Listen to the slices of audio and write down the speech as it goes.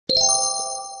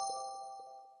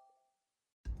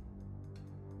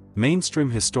Mainstream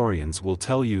historians will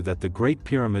tell you that the Great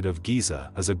Pyramid of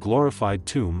Giza is a glorified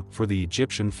tomb for the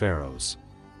Egyptian pharaohs.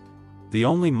 The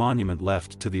only monument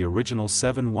left to the original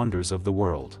 7 wonders of the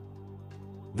world.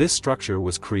 This structure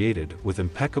was created with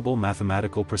impeccable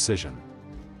mathematical precision.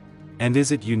 And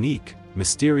is it unique,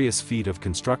 mysterious feat of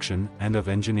construction and of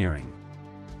engineering?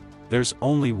 There's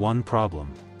only one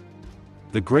problem.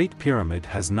 The Great Pyramid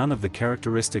has none of the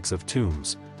characteristics of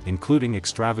tombs, including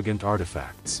extravagant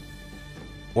artifacts,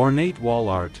 ornate wall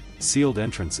art, sealed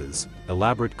entrances,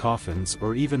 elaborate coffins,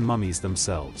 or even mummies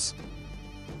themselves.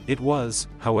 It was,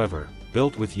 however,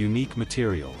 built with unique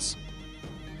materials.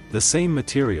 The same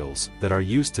materials that are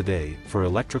used today for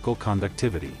electrical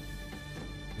conductivity.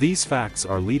 These facts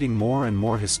are leading more and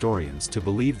more historians to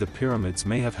believe the pyramids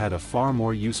may have had a far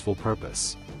more useful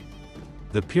purpose.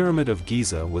 The Pyramid of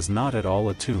Giza was not at all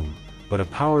a tomb, but a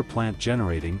power plant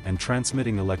generating and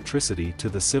transmitting electricity to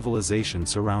the civilization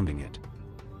surrounding it.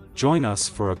 Join us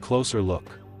for a closer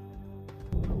look.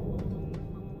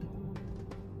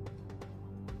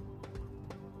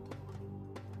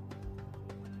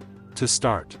 To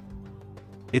start,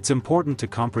 it's important to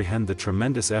comprehend the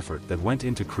tremendous effort that went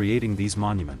into creating these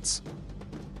monuments.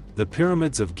 The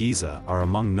pyramids of Giza are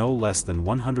among no less than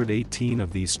 118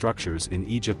 of these structures in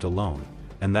Egypt alone,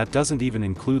 and that doesn't even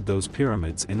include those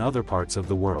pyramids in other parts of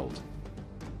the world.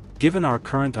 Given our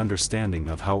current understanding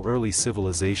of how early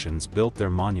civilizations built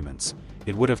their monuments,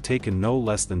 it would have taken no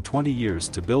less than 20 years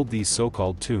to build these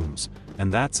so-called tombs,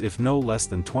 and that's if no less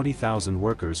than 20,000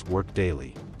 workers worked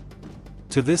daily.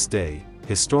 To this day,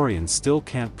 historians still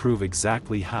can't prove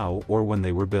exactly how or when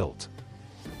they were built.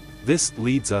 This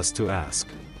leads us to ask,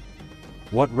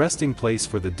 what resting place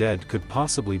for the dead could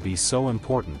possibly be so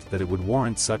important that it would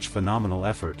warrant such phenomenal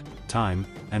effort, time,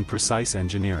 and precise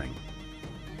engineering?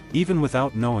 Even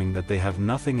without knowing that they have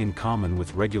nothing in common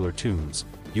with regular tombs,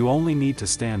 you only need to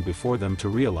stand before them to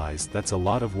realize that's a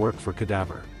lot of work for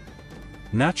cadaver.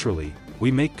 Naturally,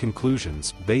 we make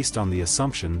conclusions based on the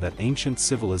assumption that ancient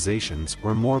civilizations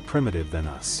were more primitive than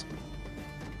us.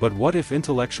 But what if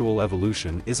intellectual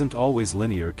evolution isn't always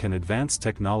linear? Can advanced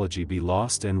technology be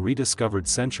lost and rediscovered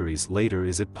centuries later?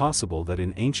 Is it possible that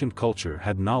an ancient culture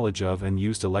had knowledge of and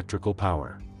used electrical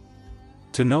power?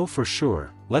 To know for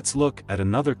sure, let's look at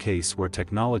another case where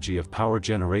technology of power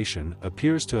generation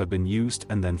appears to have been used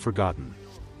and then forgotten.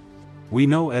 We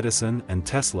know Edison and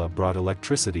Tesla brought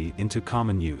electricity into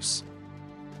common use,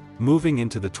 moving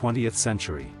into the 20th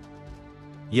century.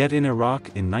 Yet in Iraq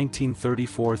in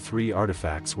 1934 3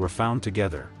 artifacts were found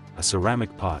together, a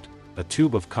ceramic pot, a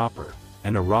tube of copper,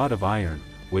 and a rod of iron,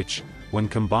 which, when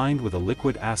combined with a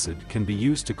liquid acid, can be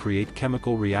used to create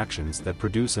chemical reactions that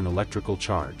produce an electrical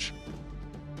charge.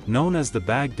 Known as the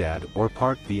Baghdad or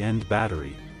Part the End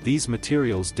battery, these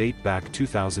materials date back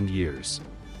 2,000 years.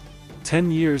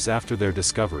 10 years after their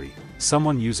discovery,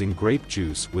 someone using grape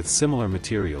juice with similar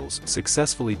materials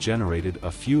successfully generated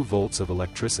a few volts of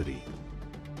electricity.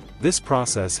 This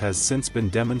process has since been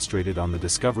demonstrated on the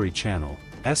Discovery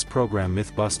Channel's program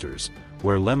Mythbusters,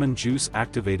 where lemon juice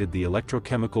activated the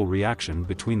electrochemical reaction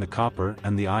between the copper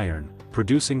and the iron,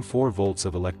 producing 4 volts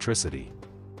of electricity.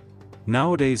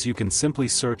 Nowadays you can simply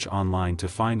search online to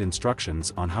find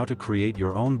instructions on how to create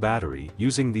your own battery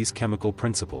using these chemical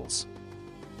principles.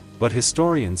 But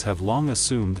historians have long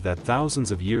assumed that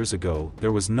thousands of years ago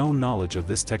there was no knowledge of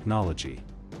this technology.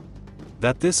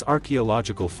 That this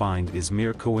archaeological find is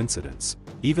mere coincidence,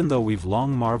 even though we've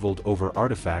long marveled over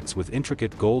artifacts with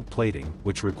intricate gold plating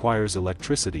which requires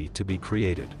electricity to be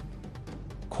created.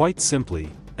 Quite simply,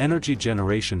 energy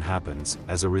generation happens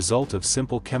as a result of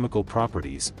simple chemical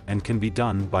properties and can be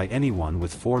done by anyone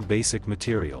with 4 basic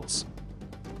materials.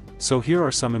 So here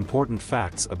are some important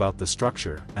facts about the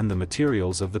structure and the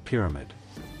materials of the pyramid.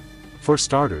 For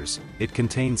starters, it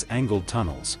contains angled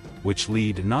tunnels, which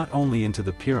lead not only into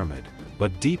the pyramid,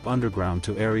 but deep underground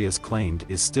to areas claimed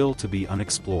is still to be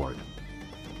unexplored.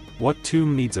 What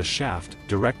tomb needs a shaft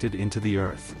directed into the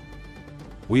earth?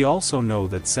 We also know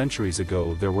that centuries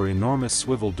ago there were enormous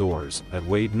swivel doors that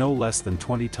weighed no less than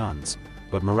 20 tons,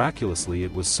 but miraculously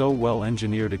it was so well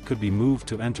engineered it could be moved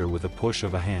to enter with a push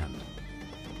of a hand.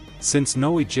 Since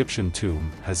no Egyptian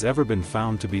tomb has ever been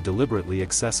found to be deliberately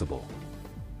accessible,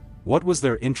 what was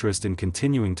their interest in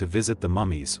continuing to visit the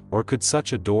mummies, or could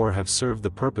such a door have served the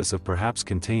purpose of perhaps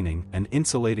containing and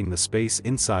insulating the space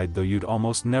inside? Though you'd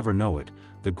almost never know it,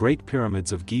 the Great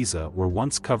Pyramids of Giza were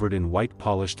once covered in white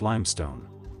polished limestone.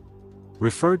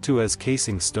 Referred to as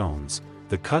casing stones,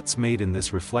 the cuts made in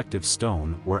this reflective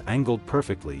stone were angled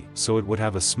perfectly so it would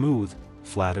have a smooth,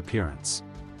 flat appearance.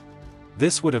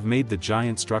 This would have made the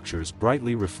giant structures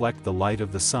brightly reflect the light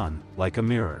of the sun, like a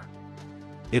mirror.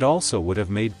 It also would have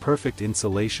made perfect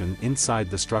insulation inside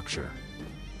the structure.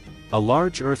 A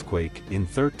large earthquake in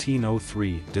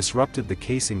 1303 disrupted the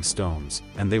casing stones,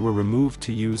 and they were removed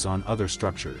to use on other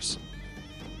structures.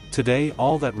 Today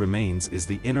all that remains is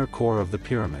the inner core of the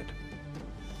pyramid.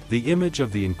 The image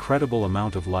of the incredible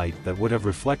amount of light that would have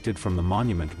reflected from the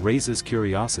monument raises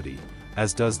curiosity,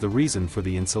 as does the reason for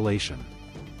the insulation.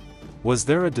 Was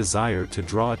there a desire to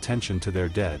draw attention to their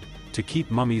dead, to keep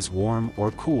mummies warm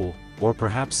or cool, or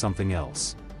perhaps something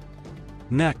else?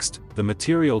 Next, the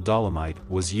material dolomite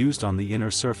was used on the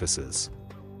inner surfaces.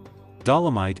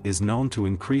 Dolomite is known to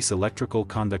increase electrical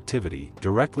conductivity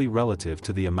directly relative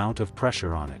to the amount of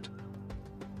pressure on it.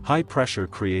 High pressure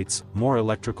creates more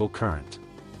electrical current.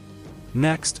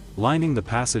 Next, lining the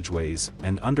passageways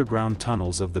and underground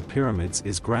tunnels of the pyramids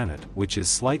is granite, which is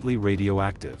slightly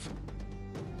radioactive.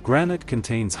 Granite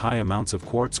contains high amounts of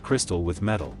quartz crystal with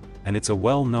metal, and it's a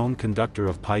well-known conductor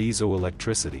of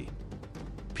piezoelectricity.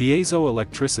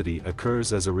 Piezoelectricity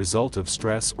occurs as a result of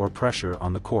stress or pressure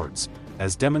on the quartz,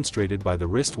 as demonstrated by the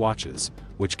wrist watches,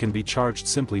 which can be charged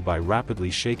simply by rapidly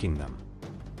shaking them.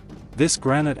 This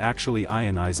granite actually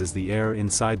ionizes the air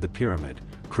inside the pyramid,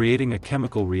 creating a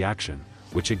chemical reaction,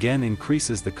 which again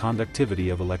increases the conductivity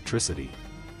of electricity.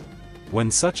 When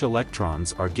such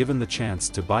electrons are given the chance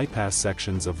to bypass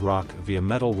sections of rock via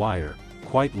metal wire,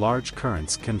 quite large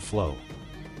currents can flow.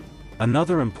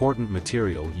 Another important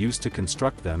material used to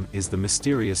construct them is the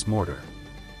mysterious mortar.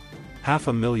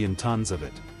 500,000 tons of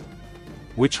it,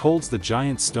 which holds the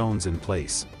giant stones in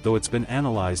place. Though it's been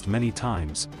analyzed many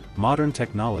times, modern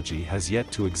technology has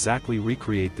yet to exactly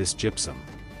recreate this gypsum,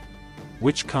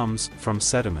 which comes from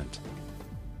sediment.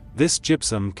 This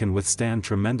gypsum can withstand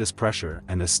tremendous pressure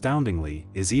and, astoundingly,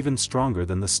 is even stronger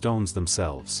than the stones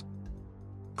themselves.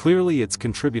 Clearly it's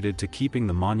contributed to keeping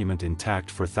the monument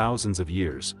intact for thousands of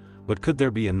years, but could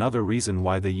there be another reason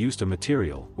why they used a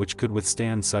material which could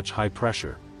withstand such high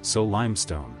pressure, so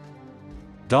limestone?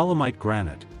 Dolomite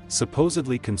granite,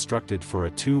 supposedly constructed for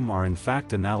a tomb, are in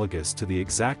fact analogous to the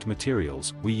exact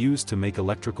materials we use to make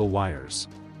electrical wires.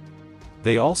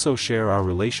 They also share our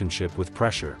relationship with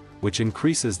pressure, which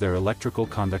increases their electrical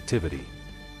conductivity.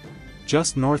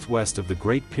 Just northwest of the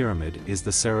Great Pyramid is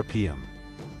the Serapeum.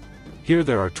 Here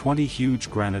there are 20 huge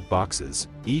granite boxes,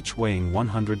 each weighing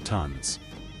 100 tons.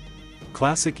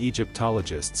 Classic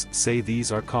Egyptologists say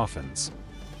these are coffins.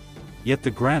 Yet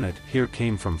the granite here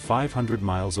came from 500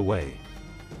 miles away.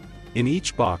 In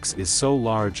each box is so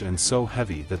large and so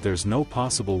heavy that there's no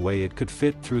possible way it could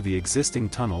fit through the existing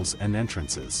tunnels and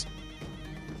entrances.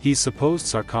 He supposed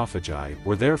sarcophagi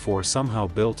were therefore somehow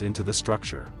built into the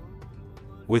structure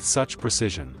with such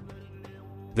precision.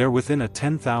 They're within a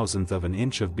 10,000th of an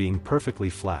inch of being perfectly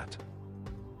flat.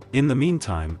 In the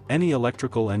meantime, any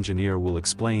electrical engineer will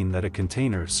explain that a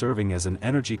container serving as an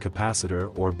energy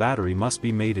capacitor or battery must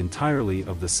be made entirely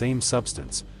of the same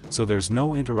substance, so there's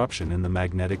no interruption in the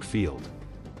magnetic field.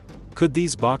 Could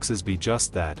these boxes be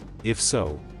just that? If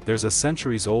so, there's a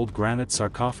centuries-old granite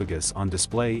sarcophagus on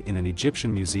display in an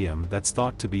Egyptian museum that's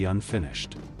thought to be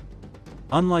unfinished.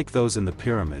 Unlike those in the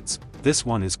pyramids, this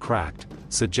one is cracked,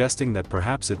 suggesting that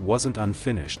perhaps it wasn't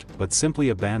unfinished but simply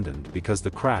abandoned because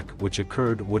the crack which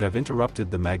occurred would have interrupted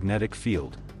the magnetic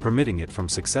field, permitting it from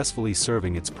successfully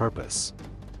serving its purpose.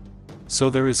 So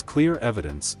there is clear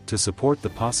evidence to support the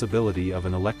possibility of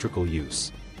an electrical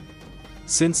use.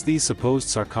 Since these supposed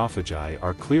sarcophagi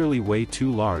are clearly way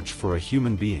too large for a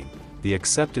human being, the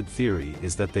accepted theory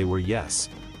is that they were,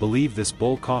 believe this,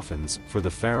 bull coffins for the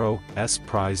pharaoh's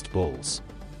prized bulls.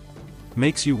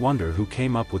 Makes you wonder who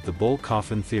came up with the bull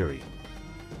coffin theory.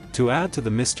 To add to the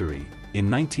mystery,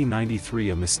 in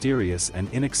 1993 a mysterious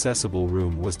and inaccessible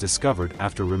room was discovered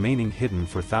after remaining hidden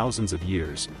for thousands of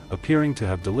years, appearing to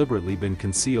have deliberately been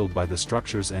concealed by the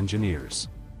structure's engineers.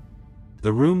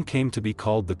 The room came to be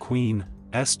called the Queen's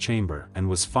Chamber and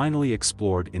was finally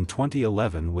explored in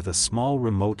 2011 with a small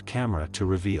remote camera to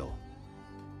reveal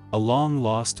a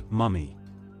long-lost mummy.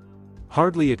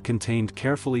 Hardly it contained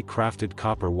carefully crafted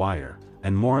copper wire,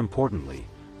 and more importantly,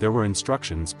 there were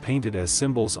instructions painted as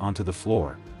symbols onto the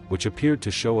floor, which appeared to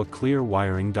show a clear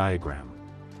wiring diagram.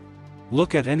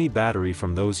 Look at any battery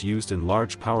from those used in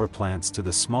large power plants to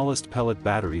the smallest pellet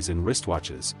batteries in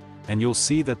wristwatches, and you'll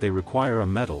see that they require a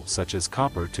metal such as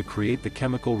copper to create the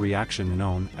chemical reaction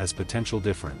known as potential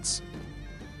difference.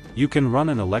 You can run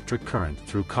an electric current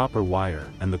through copper wire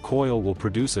and the coil will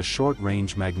produce a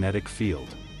short-range magnetic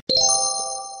field.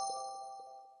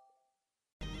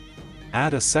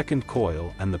 Add a second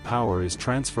coil and the power is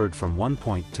transferred from one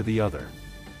point to the other.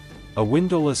 A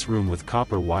windowless room with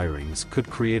copper wirings could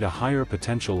create a higher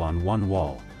potential on one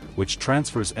wall, which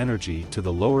transfers energy to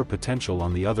the lower potential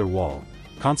on the other wall,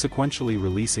 consequentially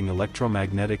releasing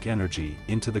electromagnetic energy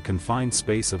into the confined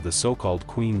space of the so-called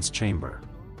Queen's Chamber.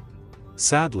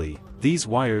 Sadly, these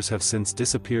wires have since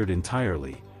disappeared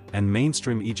entirely, and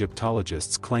mainstream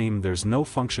Egyptologists claim there's no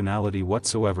functionality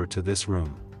whatsoever to this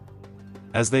room.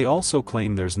 As they also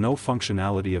claim there's no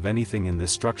functionality of anything in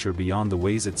this structure beyond the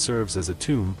ways it serves as a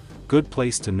tomb. Good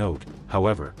place to note,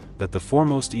 however, that the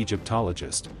foremost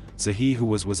Egyptologist, Zahi, who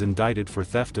was indicted for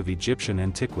theft of Egyptian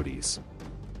antiquities.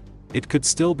 It could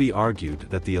still be argued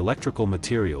that the electrical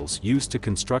materials used to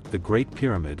construct the Great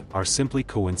Pyramid are simply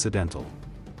coincidental,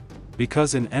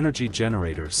 because an energy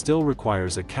generator still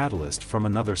requires a catalyst from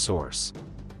another source.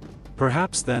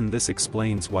 Perhaps then this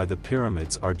explains why the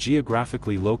pyramids are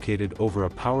geographically located over a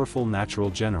powerful natural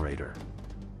generator.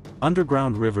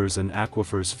 Underground rivers and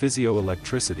aquifers'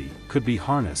 physioelectricity could be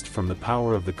harnessed from the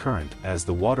power of the current as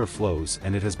the water flows,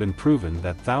 and it has been proven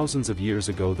that thousands of years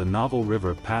ago the Nile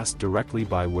River passed directly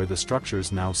by where the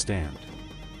structures now stand.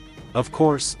 Of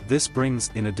course, this brings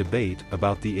in a debate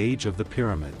about the age of the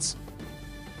pyramids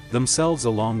themselves,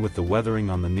 along with the weathering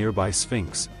on the nearby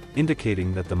Sphinx,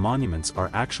 indicating that the monuments are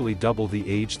actually double the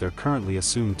age they're currently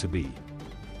assumed to be.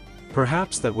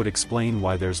 Perhaps that would explain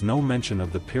why there's no mention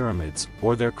of the pyramids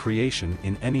or their creation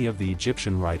in any of the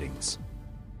Egyptian writings.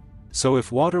 So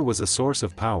if water was a source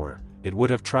of power, it would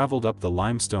have traveled up the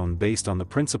limestone based on the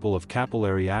principle of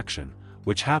capillary action,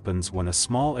 which happens when a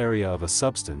small area of a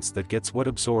substance that gets wet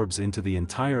absorbs into the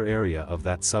entire area of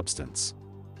that substance.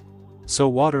 So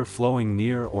water flowing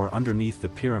near or underneath the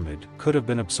pyramid could have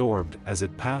been absorbed as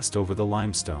it passed over the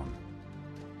limestone,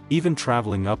 even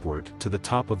traveling upward to the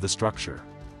top of the structure.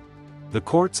 The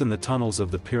courts and the tunnels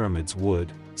of the pyramids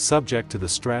would, subject to the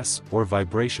stress or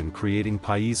vibration, creating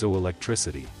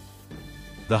piezoelectricity.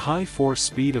 The high force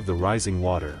speed of the rising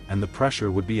water and the pressure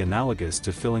would be analogous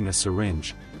to filling a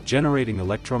syringe, generating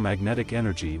electromagnetic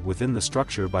energy within the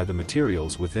structure by the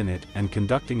materials within it and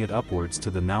conducting it upwards to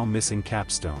the now missing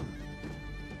capstone.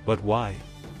 But why?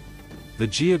 The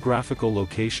geographical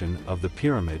location of the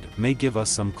pyramid may give us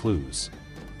some clues.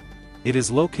 It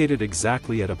is located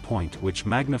exactly at a point which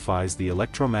magnifies the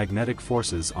electromagnetic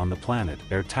forces on the planet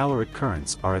where telluric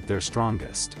currents are at their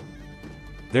strongest.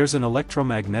 There's an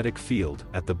electromagnetic field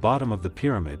at the bottom of the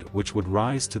pyramid which would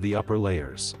rise to the upper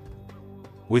layers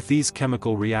with these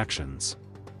chemical reactions.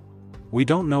 We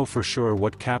don't know for sure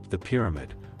what capped the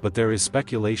pyramid, but there is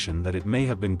speculation that it may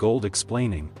have been gold,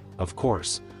 explaining, of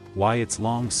course, why it's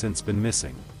long since been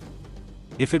missing.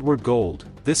 If it were gold,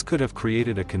 this could have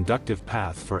created a conductive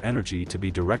path for energy to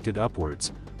be directed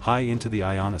upwards, high into the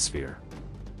ionosphere.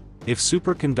 If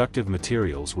superconductive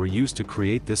materials were used to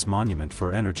create this monument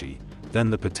for energy, then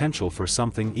the potential for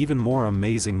something even more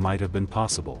amazing might have been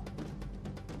possible.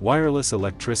 Wireless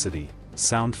electricity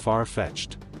sound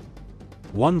far-fetched.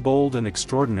 One bold and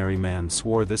extraordinary man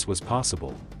swore this was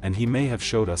possible, and he may have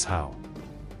showed us how.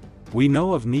 We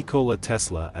know of Nikola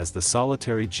Tesla as the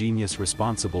solitary genius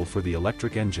responsible for the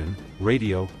electric engine,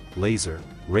 radio, laser,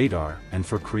 radar, and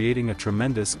for creating a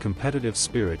tremendous competitive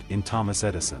spirit in Thomas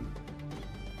Edison.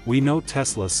 We know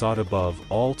Tesla sought above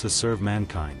all to serve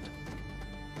mankind.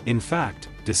 In fact,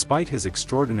 despite his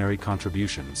extraordinary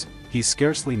contributions, he's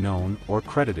scarcely known or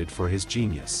credited for his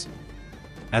genius.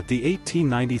 At the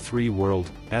 1893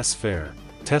 World's Fair,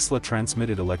 Tesla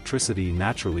transmitted electricity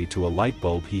naturally to a light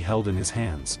bulb he held in his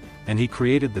hands, and he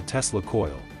created the Tesla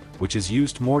coil, which is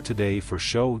used more today for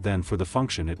show than for the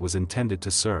function it was intended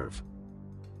to serve.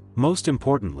 Most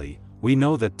importantly, we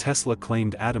know that Tesla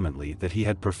claimed adamantly that he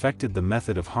had perfected the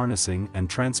method of harnessing and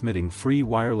transmitting free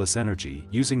wireless energy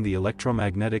using the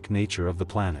electromagnetic nature of the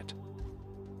planet.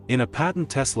 In a patent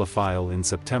Tesla file in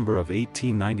September of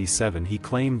 1897, he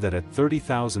claimed that at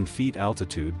 30,000 feet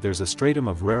altitude there's a stratum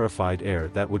of rarefied air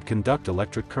that would conduct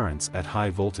electric currents at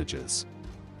high voltages.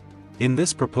 In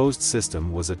this proposed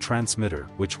system was a transmitter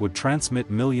which would transmit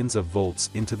millions of volts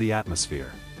into the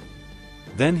atmosphere.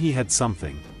 Then he had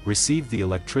received the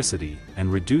electricity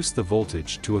and reduced the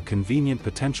voltage to a convenient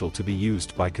potential to be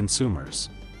used by consumers.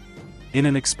 In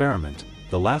an experiment,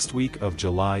 the last week of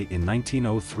July in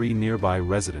 1903, nearby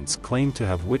residents claimed to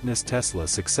have witnessed Tesla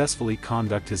successfully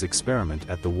conduct his experiment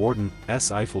at the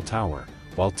Warden's Eiffel Tower,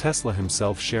 while Tesla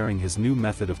himself, sharing his new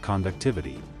method of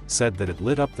conductivity, said that it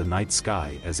lit up the night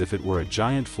sky as if it were a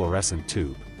giant fluorescent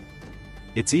tube.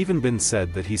 It's even been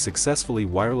said that he successfully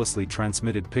wirelessly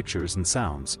transmitted pictures and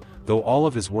sounds. Though all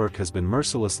of his work has been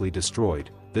mercilessly destroyed,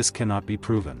 this cannot be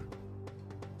proven.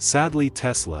 Sadly,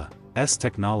 Tesla's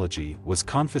technology was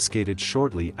confiscated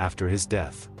shortly after his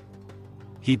death.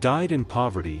 He died in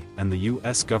poverty, and the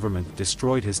US government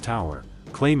destroyed his tower,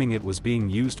 claiming it was being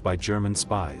used by German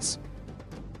spies.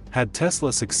 Had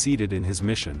Tesla succeeded in his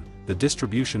mission, the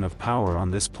distribution of power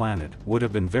on this planet would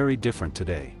have been very different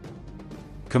today.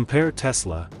 Compare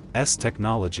Tesla's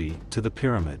technology to the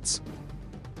pyramids.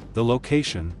 The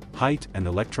location, height, and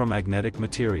electromagnetic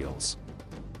materials.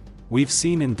 We've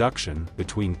seen induction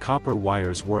between copper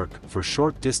wires work for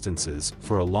short distances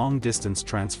for a long-distance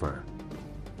transfer.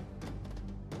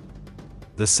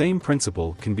 The same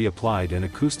principle can be applied, and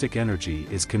acoustic energy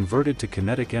is converted to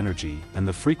kinetic energy and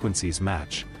the frequencies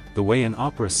match, the way an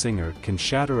opera singer can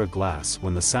shatter a glass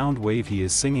when the sound wave he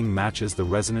is singing matches the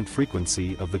resonant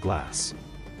frequency of the glass.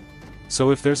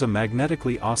 So if there's a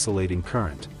magnetically oscillating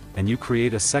current, and you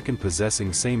create a second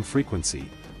possessing same frequency,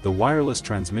 the wireless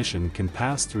transmission can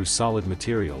pass through solid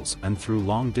materials and through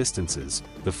long distances.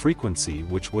 The frequency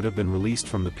which would have been released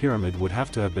from the pyramid would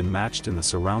have to have been matched in the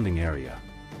surrounding area.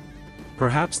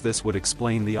 Perhaps this would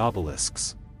explain the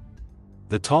obelisks.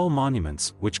 The tall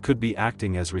monuments which could be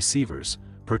acting as receivers,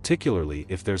 particularly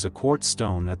if there's a quartz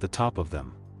stone at the top of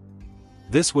them.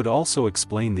 This would also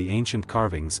explain the ancient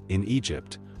carvings in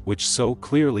Egypt, which so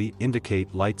clearly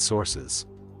indicate light sources.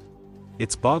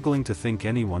 It's boggling to think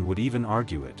anyone would even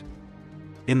argue it.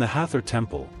 In the Hathor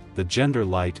Temple, the gender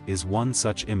light is one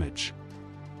such image.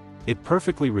 It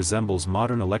perfectly resembles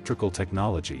modern electrical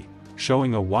technology,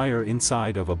 showing a wire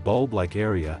inside of a bulb-like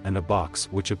area and a box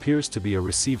which appears to be a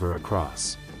receiver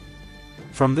across.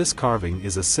 From this carving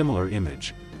is a similar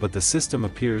image, but the system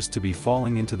appears to be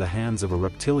falling into the hands of a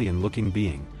reptilian-looking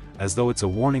being, as though it's a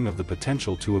warning of the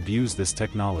potential to abuse this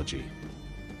technology.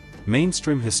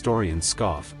 Mainstream historians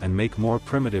scoff and make more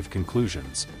primitive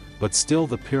conclusions, but still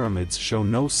the pyramids show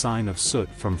no sign of soot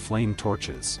from flame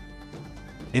torches.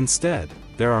 Instead,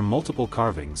 there are multiple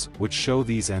carvings which show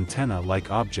these antenna-like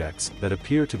objects that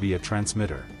appear to be a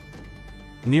transmitter.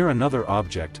 Near another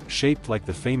object shaped like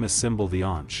the famous symbol the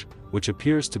Ankh, which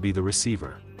appears to be the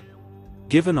receiver.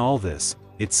 Given all this,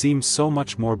 it seems so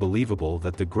much more believable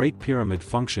that the Great Pyramid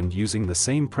functioned using the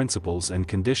same principles and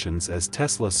conditions as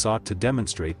Tesla sought to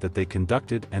demonstrate, that they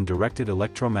conducted and directed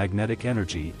electromagnetic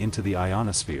energy into the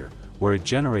ionosphere, where it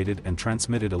generated and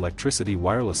transmitted electricity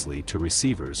wirelessly to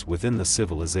receivers within the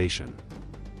civilization.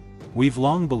 We've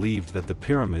long believed that the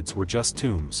pyramids were just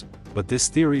tombs, but this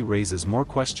theory raises more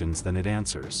questions than it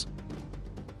answers.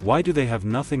 Why do they have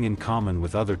nothing in common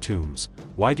with other tombs?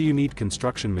 Why do you need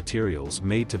construction materials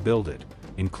made to build it,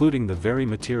 including the very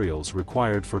materials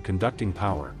required for conducting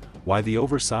power? Why the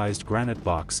oversized granite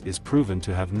box is proven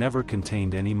to have never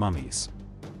contained any mummies?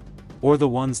 Or the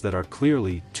ones that are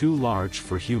clearly too large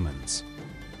for humans?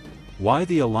 Why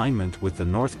the alignment with the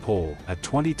North Pole at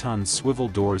 20-ton swivel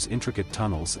doors, intricate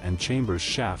tunnels and chambers,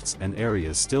 shafts and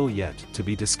areas still yet to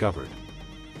be discovered?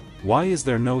 Why is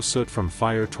there no soot from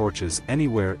fire torches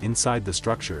anywhere inside the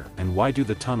structure, and why do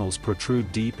the tunnels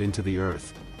protrude deep into the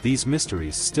earth? These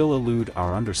mysteries still elude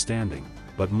our understanding,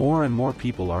 but more and more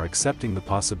people are accepting the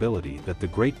possibility that the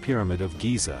Great Pyramid of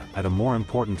Giza had a more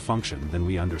important function than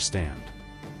we understand.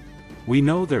 We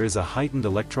know there is a heightened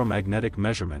electromagnetic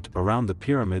measurement around the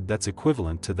pyramid that's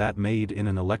equivalent to that made in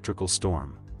an electrical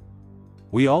storm.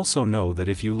 We also know that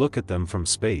if you look at them from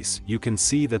space, you can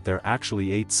see that they're actually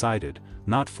 8-sided,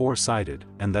 not 4-sided,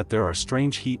 and that there are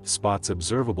strange heat spots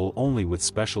observable only with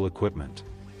special equipment.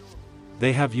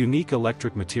 They have unique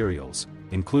electric materials,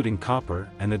 including copper,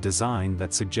 and a design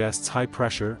that suggests high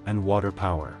pressure and water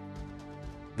power.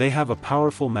 They have a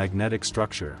powerful magnetic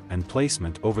structure and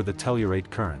placement over the tellurate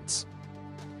currents.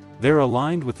 They're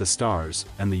aligned with the stars,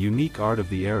 and the unique art of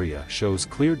the area shows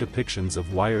clear depictions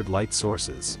of wired light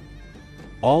sources.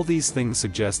 All these things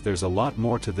suggest there's a lot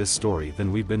more to this story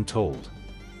than we've been told.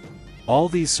 All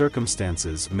these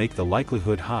circumstances make the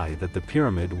likelihood high that the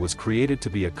pyramid was created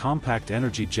to be a compact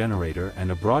energy generator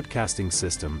and a broadcasting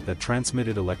system that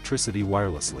transmitted electricity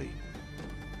wirelessly.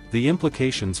 The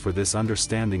implications for this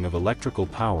understanding of electrical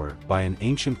power by an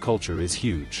ancient culture is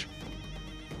huge.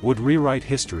 Would rewrite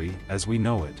history as we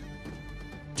know it.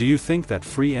 Do you think that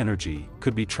free energy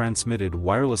could be transmitted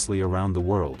wirelessly around the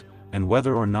world, and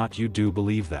whether or not you do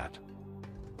believe that?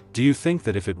 Do you think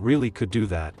that if it really could do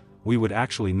that, we would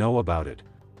actually know about it,